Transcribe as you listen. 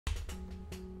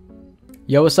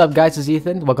Yo, what's up guys, it's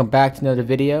Ethan. Welcome back to another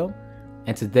video.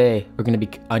 And today we're going to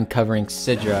be uncovering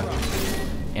Sidra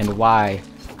and why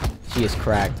she is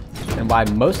cracked and why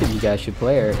most of you guys should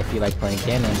play her if you like playing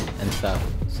cannon and stuff.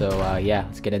 So yeah,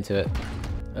 let's get into it.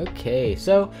 Okay,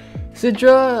 so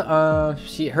Sidra,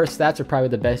 her stats are probably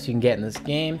the best you can get in this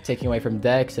game, taking away from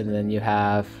Dex, and then you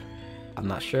have, I'm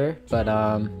not sure, but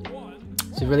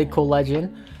she's a really cool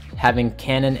legend, having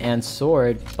cannon and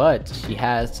sword, but she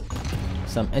has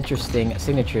some interesting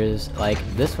signatures like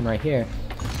this one right here.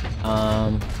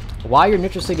 While your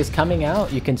neutral sig is coming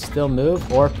out, you can still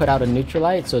move or put out a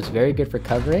neutralite, so it's very good for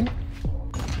covering.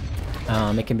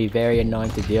 It can be very annoying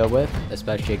to deal with,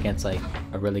 especially against like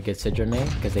a really good Sidra main,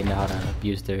 because they know how to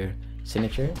use their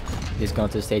signature. You just go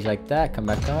into the stage like that, come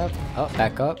back up, oh,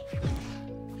 back up.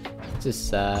 It's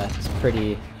just it's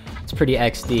pretty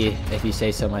XD if you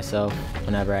say so myself.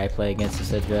 Whenever I play against the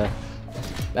Sidra,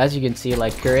 as you can see,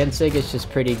 like pure insig is just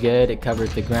pretty good. It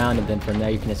covers the ground, and then from there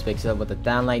you can just fix it up with a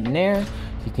downlight nair.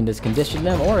 You can just condition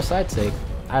them or a side sig,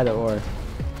 either or.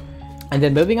 And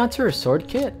then moving on to her sword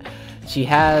kit, she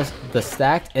has the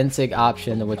stacked insig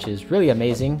option, which is really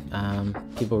amazing.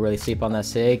 People really sleep on that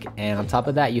sig, and on top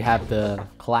of that you have the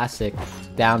classic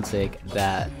down sig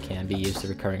that can be used to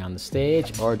recurring on the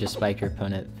stage or just spike your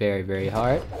opponent very, very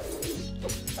hard.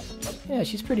 Yeah,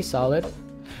 she's pretty solid.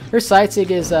 Her side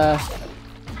sig is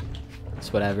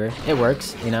it's whatever. It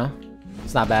works, you know.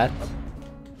 It's not bad,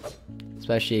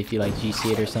 especially if you like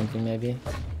GC it or something maybe.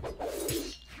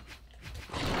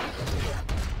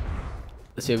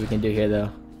 Let's see what we can do here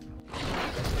though.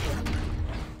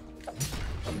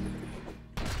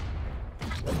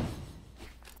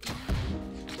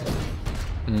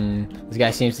 This guy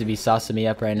seems to be saucing me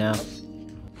up right now.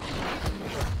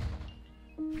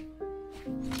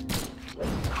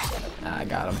 I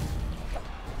got him.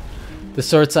 The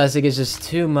sword sizing is just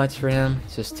too much for him.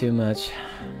 It's just too much.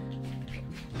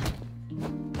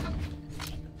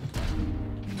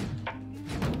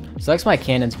 Sucks my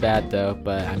cannon's bad though,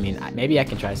 but I mean, maybe I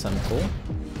can try something cool.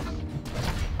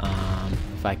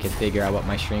 If I could figure out what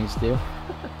my strings do.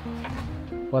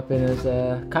 Weapon is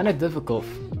kind of difficult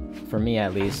for me,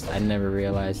 at least. I never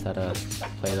realized how to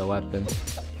play the weapon.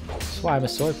 That's why I'm a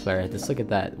sword player. Just look at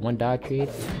that. One dodge read.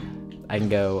 I can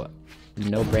go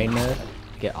no brain mode,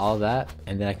 get all that,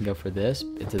 and then I can go for this,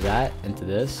 into that, into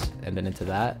this, and then into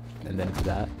that, and then into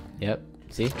that. Yep,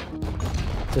 see?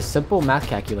 Just simple math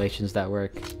calculations that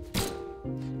work.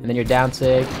 And then your down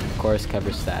sig, of course,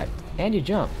 cover stacked. And you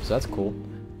jump, so that's cool.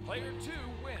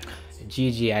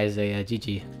 GG, Isaiah,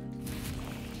 GG.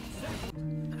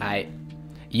 Alright.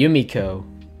 Yumiko.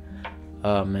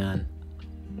 Oh, man.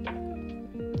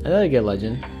 Another good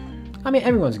legend. I mean,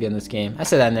 everyone's good in this game. I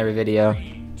say that in every video.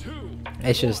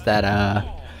 It's just that,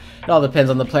 it all depends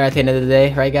on the player at the end of the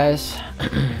day, right, guys?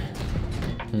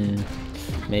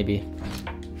 Maybe.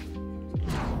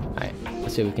 Alright,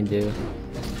 let's see what we can do.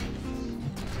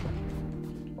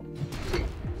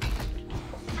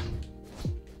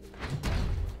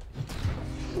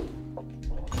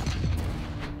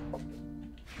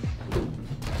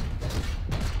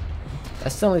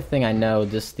 That's the only thing I know,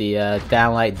 just the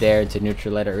downlight there to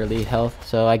neutralite early health,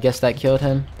 so I guess that killed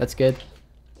him. That's good.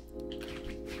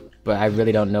 But I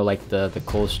really don't know like the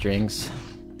cool strings.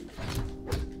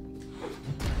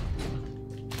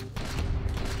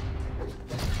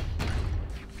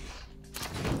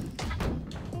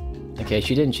 Okay,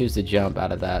 she didn't choose to jump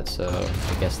out of that, so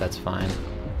I guess that's fine.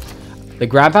 The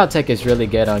grab out tech is really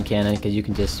good on cannon because you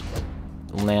can just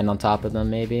land on top of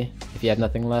them maybe if you have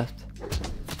nothing left.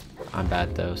 I'm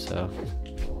bad though, so.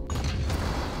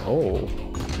 Oh.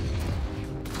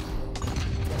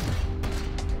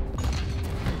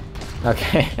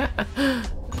 Okay.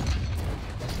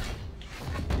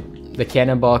 The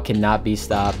cannonball cannot be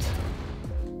stopped.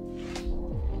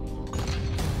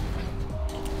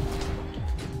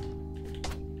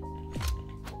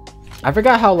 I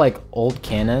forgot how like old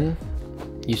cannon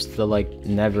used to like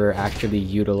never actually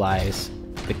utilize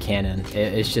the cannon.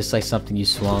 It's just like something you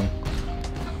swung.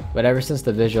 But ever since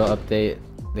the visual update,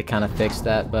 they kind of fixed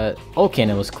that. But old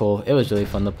cannon was cool. It was really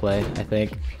fun to play, I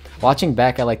think. Watching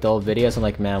back at like the old videos, I'm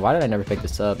like, man, why did I never pick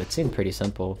this up? It seemed pretty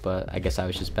simple, but I guess I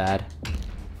was just bad.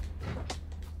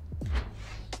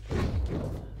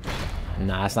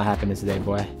 Nah, that's not happening today,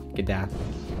 boy. Get down.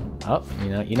 Oh, you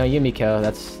know Yumiko.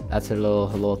 That's her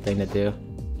little thing to do.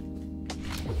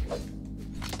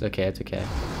 It's okay, it's okay.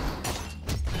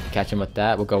 Catch him with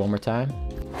that. We'll go one more time.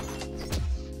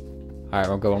 All right,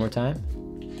 we'll go one more time.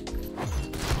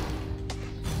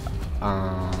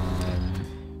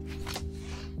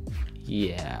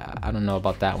 Yeah, I don't know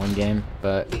about that one game,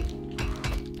 but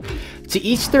to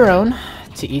each their own.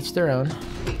 to each their own.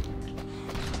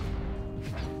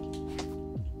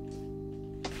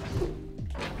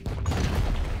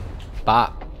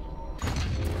 Bop.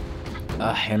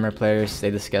 Hammer players,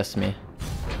 they disgust me.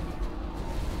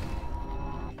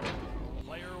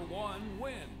 Player 1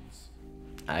 wins.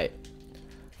 Alright.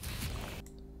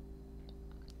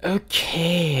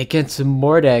 Okay, against some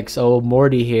more decks. Oh,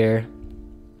 Morty here.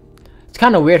 It's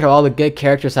kind of weird how all the good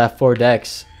characters have 4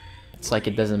 decks. It's like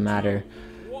it doesn't matter.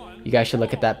 You guys should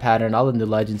look at that pattern. All the new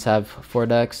legends have 4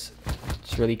 decks.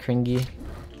 It's really cringy.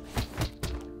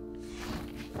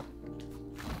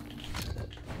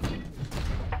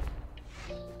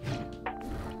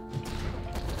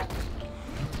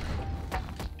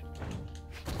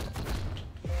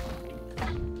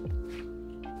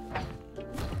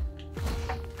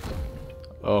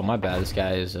 Oh, my bad. This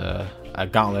guy is a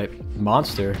gauntlet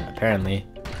monster, apparently.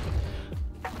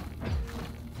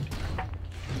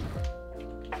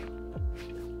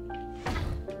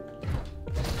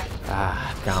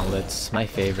 Gauntlets, my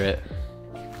favorite.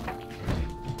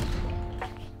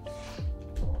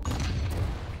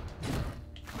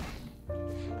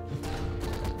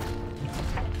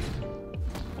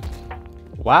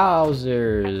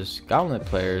 Wowzers! Gauntlet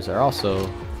players are also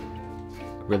a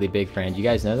really big brand. You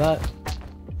guys know that?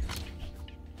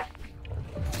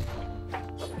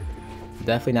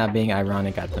 Definitely not being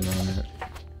ironic at the moment.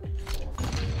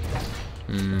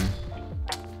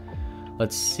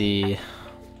 Let's see.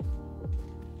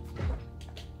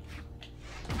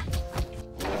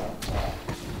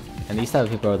 And these type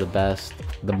of people are the best.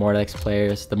 The Mordex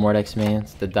players, the Mordex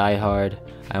mains, the die-hard,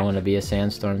 I want to be a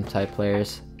Sandstorm type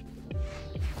players.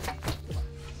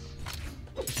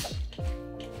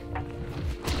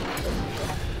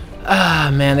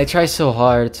 Ah, man, they try so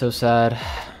hard. It's so sad.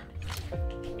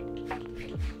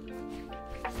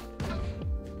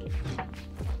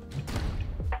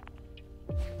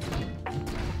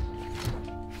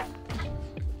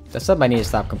 That's something I need to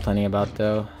stop complaining about,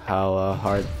 though. How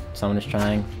hard someone is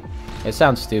trying. It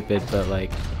sounds stupid, but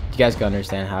like, you guys can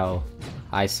understand how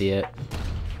I see it.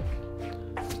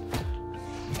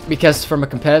 Because from a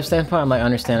competitive standpoint, I'm like,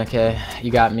 understand, okay, you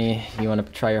got me, you want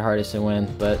to try your hardest and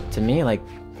win. But to me, like,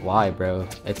 why, bro?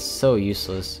 It's so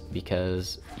useless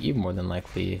because you more than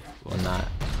likely will not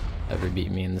ever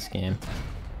beat me in this game.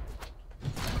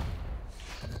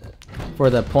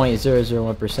 For the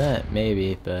 0.001%,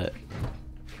 maybe, but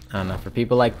I don't know. For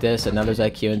people like this and others I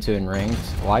queue into in ranked,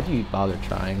 why do you bother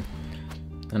trying?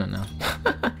 I don't know.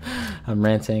 I'm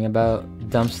ranting about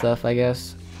dumb stuff, I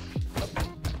guess.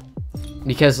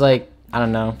 Because, like, I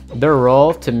don't know. Their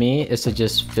role, to me, is to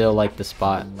just fill, like, the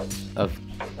spot of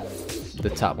the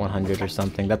top 100 or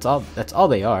something. That's all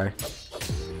they are.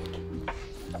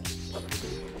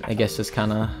 I guess it's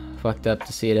kind of fucked up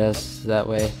to see it as that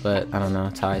way, but I don't know.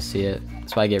 That's how I see it.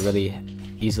 That's why I get really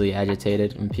easily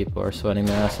agitated when people are sweating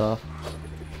their ass off.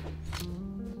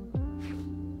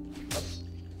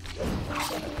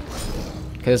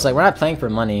 Because, like, we're not playing for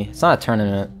money. It's not a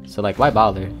tournament. So, like, why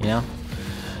bother, you know?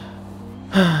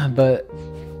 But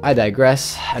I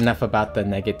digress. Enough about the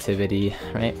negativity,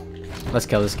 right? Let's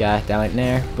kill this guy. Down like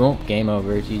there. Boom. Game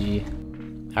over.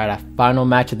 GG. Alright, our final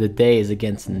match of the day is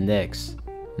against Nyx.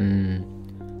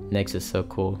 Nyx is so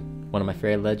cool. One of my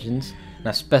favorite legends. And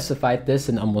I specified this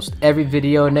in almost every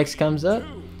video Nyx comes up.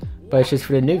 But it's just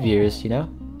for the new viewers, you know?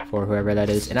 For whoever that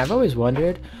is. And I've always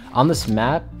wondered, on this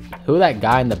map, who that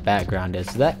guy in the background is.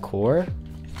 Is that Core?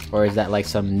 Or is that like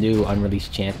some new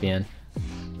unreleased champion?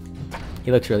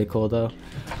 He looks really cool though.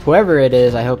 Whoever it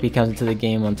is, I hope he comes into the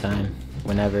game one time.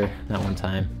 Whenever, not one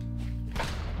time.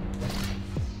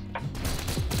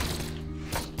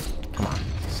 Come on.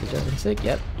 Sidra sick?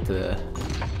 Yep.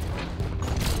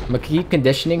 I'm gonna keep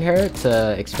conditioning her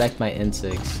to expect my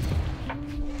N6.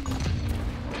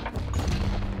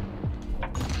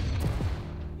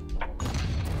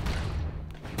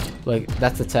 Like,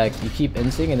 that's the tech. You keep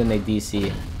N-Sync and then they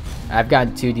DC. I've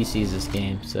gotten 2 DCs this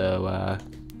game, so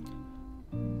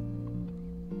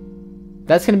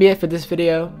that's gonna be it for this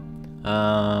video.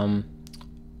 I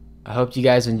hope you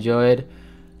guys enjoyed.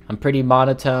 I'm pretty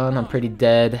monotone. I'm pretty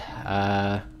dead.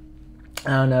 I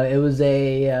don't know. It was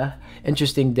a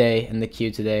interesting day in the queue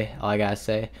today. All I gotta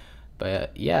say.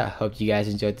 But yeah, hope you guys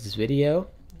enjoyed this video.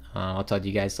 I'll talk to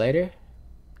you guys later.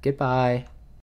 Goodbye.